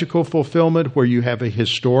typological fulfillment where you have a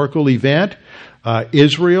historical event.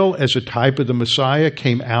 Israel, as a type of the Messiah,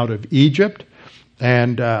 came out of Egypt,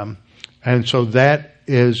 and so that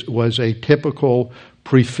was a typical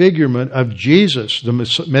prefigurement of Jesus, the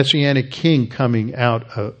Messianic King, coming out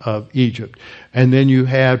of Egypt. And then you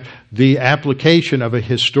have the application of a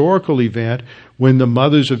historical event when the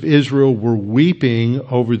mothers of Israel were weeping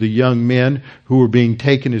over the young men who were being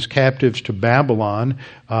taken as captives to Babylon.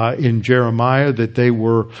 In Jeremiah, that they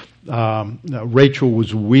were Rachel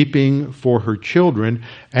was weeping for her children,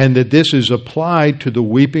 and that this is applied to the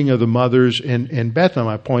weeping of the mothers in Bethlehem.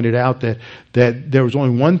 I pointed out that there was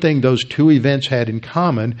only one thing those 2 events had in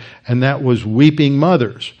common, and that was weeping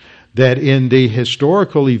mothers. That in the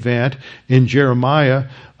historical event in Jeremiah,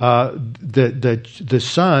 the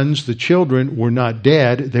sons, the children, were not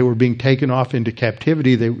dead. They were being taken off into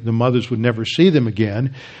captivity. The mothers would never see them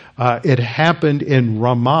again. It happened in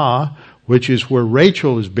Ramah, which is where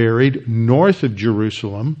Rachel is buried, north of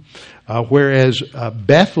Jerusalem, whereas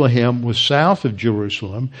Bethlehem was south of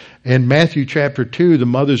Jerusalem. In Matthew chapter 2, the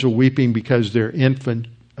mothers are weeping because their infant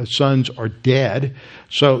sons are dead.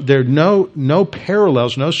 So there are no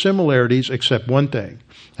parallels, no similarities, except one thing.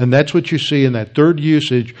 And that's what you see in that third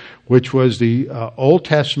usage, which was the Old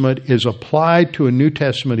Testament is applied to a New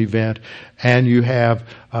Testament event, and you have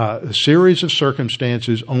a series of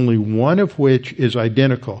circumstances, only one of which is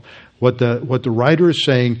identical. What the writer is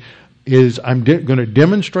saying is, I'm going to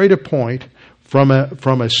demonstrate a point from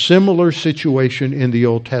a similar situation in the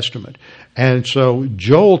Old Testament. And so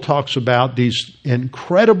Joel talks about these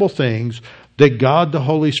incredible things that God the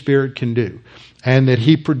Holy Spirit can do, and that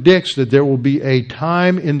he predicts that there will be a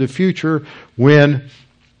time in the future when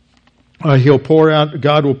God will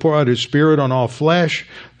pour out his Spirit on all flesh.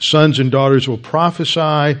 Sons and daughters will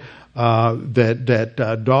prophesy.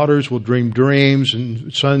 That daughters will dream dreams,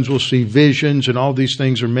 and sons will see visions, and all these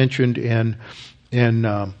things are mentioned in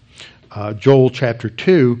Joel chapter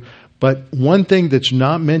 2. But one thing that's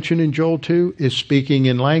not mentioned in Joel 2 is speaking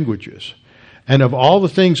in languages. And of all the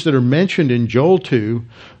things that are mentioned in Joel 2,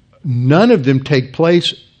 none of them take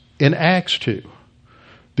place in Acts 2.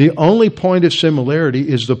 The only point of similarity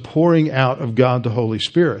is the pouring out of God the Holy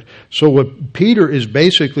Spirit. So what Peter is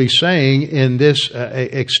basically saying in this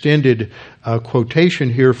extended quotation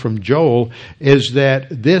here from Joel is that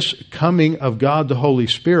this coming of God the Holy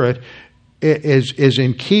Spirit is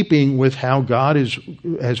in keeping with how God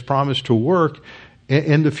has promised to work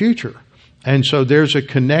in the future. And so there's a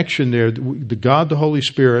connection there. The God, the Holy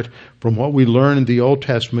Spirit, from what we learn in the Old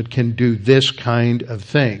Testament, can do this kind of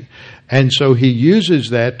thing. And so he uses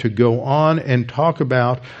that to go on and talk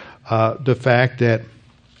about the fact that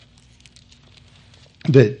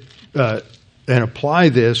and apply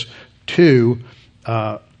this to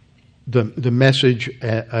the message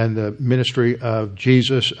and the ministry of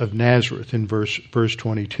Jesus of Nazareth in verse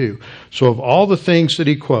 22. So of all the things that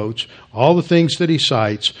he quotes, all the things that he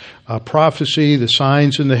cites, prophecy, the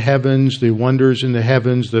signs in the heavens, the wonders in the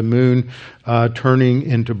heavens, the moon turning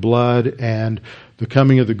into blood, and the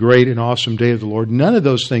coming of the great and awesome day of the Lord, none of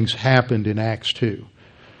those things happened in Acts 2.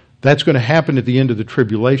 That's going to happen at the end of the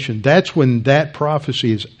tribulation. That's when that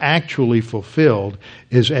prophecy is actually fulfilled,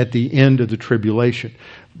 is at the end of the tribulation.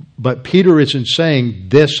 But Peter isn't saying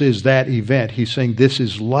this is that event. He's saying this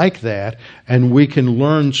is like that, and we can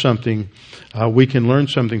learn something. We can learn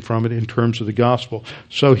something from it in terms of the gospel.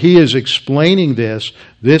 So he is explaining this.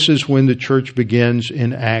 This is when the church begins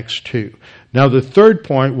in Acts 2. Now the third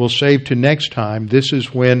point we'll save to next time. This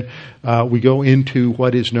is when we go into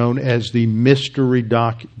what is known as the mystery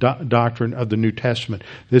doctrine of the New Testament.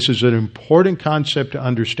 This is an important concept to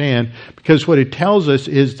understand, because what it tells us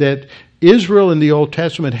is that Israel in the Old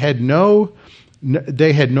Testament had no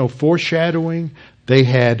foreshadowing. They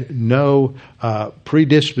had no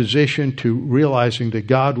predisposition to realizing that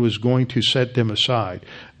God was going to set them aside.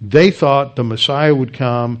 They thought the Messiah would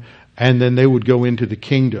come and then they would go into the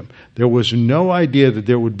kingdom. There was no idea that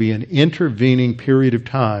there would be an intervening period of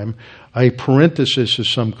time, a parenthesis as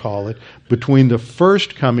some call it, between the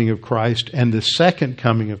first coming of Christ and the second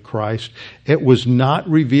coming of Christ. It was not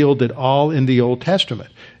revealed at all in the Old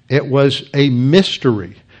Testament. It was a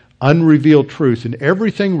mystery, unrevealed truth, and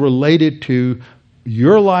everything related to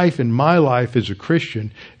your life and my life as a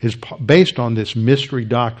Christian is based on this mystery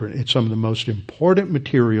doctrine. It's some of the most important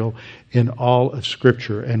material in all of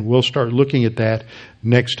Scripture, and we'll start looking at that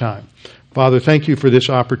next time. Father, thank you for this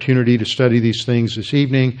opportunity to study these things this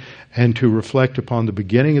evening and to reflect upon the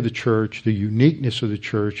beginning of the church, the uniqueness of the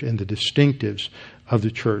church, and the distinctives of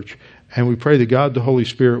the church. And we pray that God, the Holy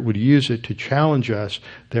Spirit, would use it to challenge us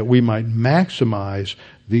that we might maximize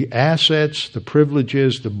the assets, the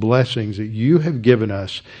privileges, the blessings that you have given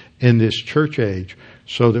us in this church age,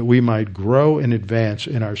 so that we might grow and advance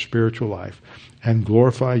in our spiritual life and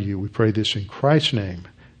glorify you. We pray this in Christ's name.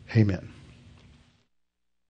 Amen.